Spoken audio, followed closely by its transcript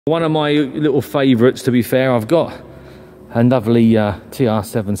One of my little favourites, to be fair, I've got a lovely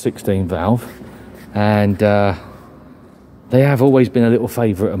TR716 valve, and they have always been a little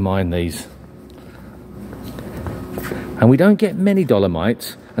favourite of mine, these. And we don't get many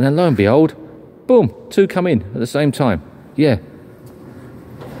Dolomites, and then lo and behold, boom, two come in at the same time. Yeah.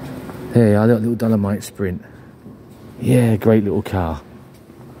 There you are, little Dolomite Sprint. Yeah, great little car.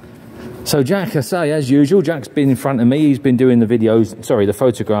 So Jack, I say, as usual, Jack's been in front of me. He's been doing the videos, sorry, the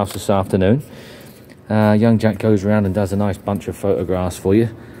photographs this afternoon. Young Jack goes around and does a nice bunch of photographs for you.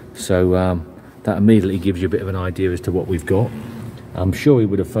 So that immediately gives you a bit of an idea as to what we've got. I'm sure he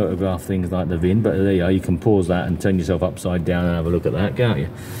would have photographed things like the VIN, but there you are. You can pause that and turn yourself upside down and have a look at that, can't you?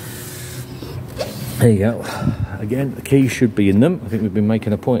 There you go. Again, the keys should be in them. I think we've been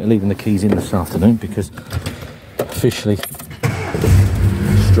making a point of leaving the keys in this afternoon because officially,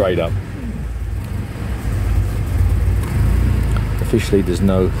 straight up, officially there's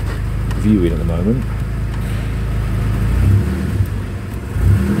no viewing at the moment.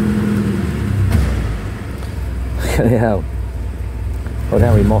 Look at the hell. Old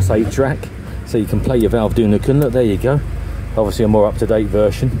Harry Moss 8 track, so you can play your valve doing the look. There you go. Obviously a more up-to-date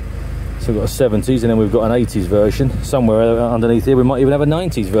version. So we've got a 70s and then we've got an 80s version. Somewhere underneath here we might even have a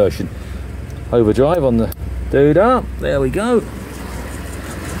 90s version. Overdrive on the dude up. There we go.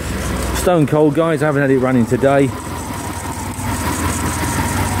 Stone cold, guys. I haven't had it running today.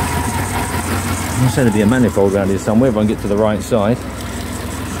 I'm saying there'll be a manifold around here somewhere if I can get to the right side.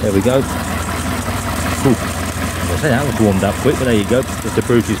 There we go. Ooh. I say that was warmed up quick, but there you go. Just to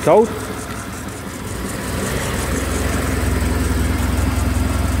prove she's cold.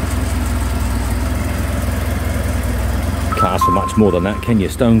 Can't ask for much more than that, can you?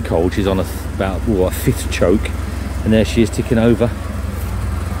 Stone cold. She's on about a fifth choke, and there she is ticking over.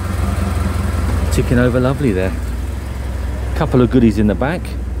 Ticking over lovely there. Couple of goodies in the back.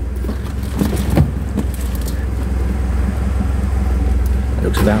 That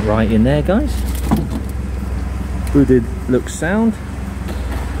looks about right in there, guys. Hooded looks sound.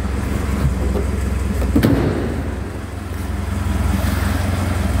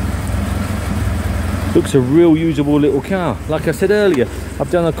 Looks a real usable little car. Like I said earlier,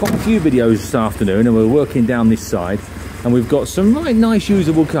 I've done quite a few videos this afternoon and we're working down this side and we've got some right nice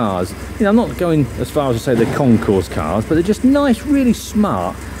usable cars. You know, I'm not going as far as to say they're concourse cars, but they're just nice, really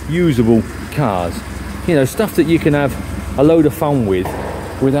smart, usable cars. You know, stuff that you can have a load of fun with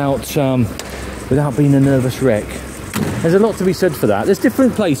without being a nervous wreck. There's a lot to be said for that. There's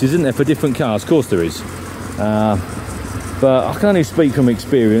different places, isn't there, for different cars? Of course there is. But I can only speak from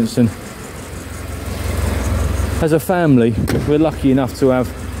experience, and as a family, we're lucky enough to have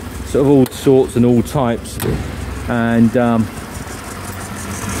sort of all sorts and all types. And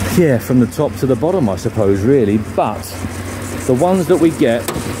yeah, from the top to the bottom, I suppose, really. But the ones that we get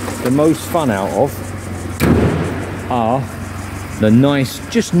the most fun out of are the nice,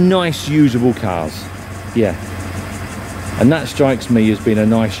 just nice usable cars. Yeah, and that strikes me as being a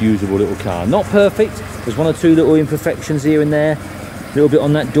nice usable little car. Not perfect, there's one or two little imperfections here and there, a little bit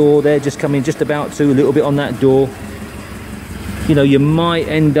on that door there, just coming just about to, a little bit on that door. You know, you might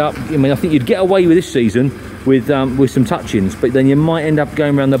end up, I mean, I think you'd get away with this season with some touch-ins, but then you might end up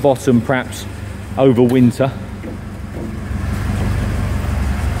going around the bottom perhaps over winter.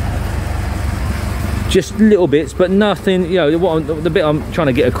 Just little bits, but nothing, you know, the bit I'm trying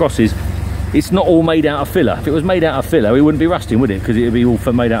to get across is it's not all made out of filler. If it was made out of filler, it wouldn't be rusting, would it? Because it would be all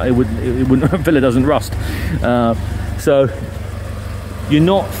made out, it wouldn't, filler doesn't rust. So you're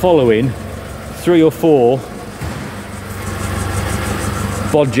not following 3 or 4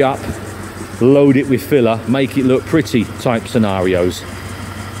 bodge up, load it with filler, make it look pretty type scenarios.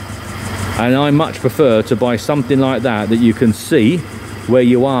 And I much prefer to buy something like that you can see where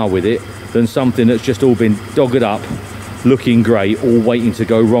you are with it, than something that's just all been dogged up, looking great, all waiting to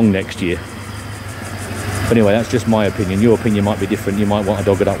go wrong next year. But anyway, that's just my opinion. Your opinion might be different. You might want a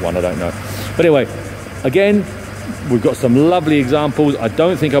dogged up one, I don't know. But anyway, again, we've got some lovely examples. I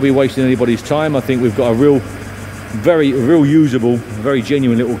don't think I'll be wasting anybody's time. I think we've got a real usable, very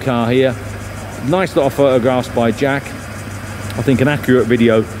genuine little car here. Nice lot of photographs by Jack. I think an accurate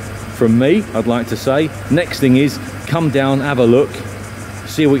video from me, I'd like to say. Next thing is, come down, have a look,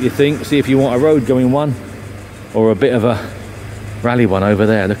 see what you think, see if you want a road going one or a bit of a rally one over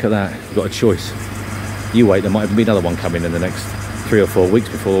there. Look at that, you've got a choice. You wait, there might even be another one coming in the next 3 or 4 weeks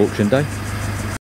before auction day.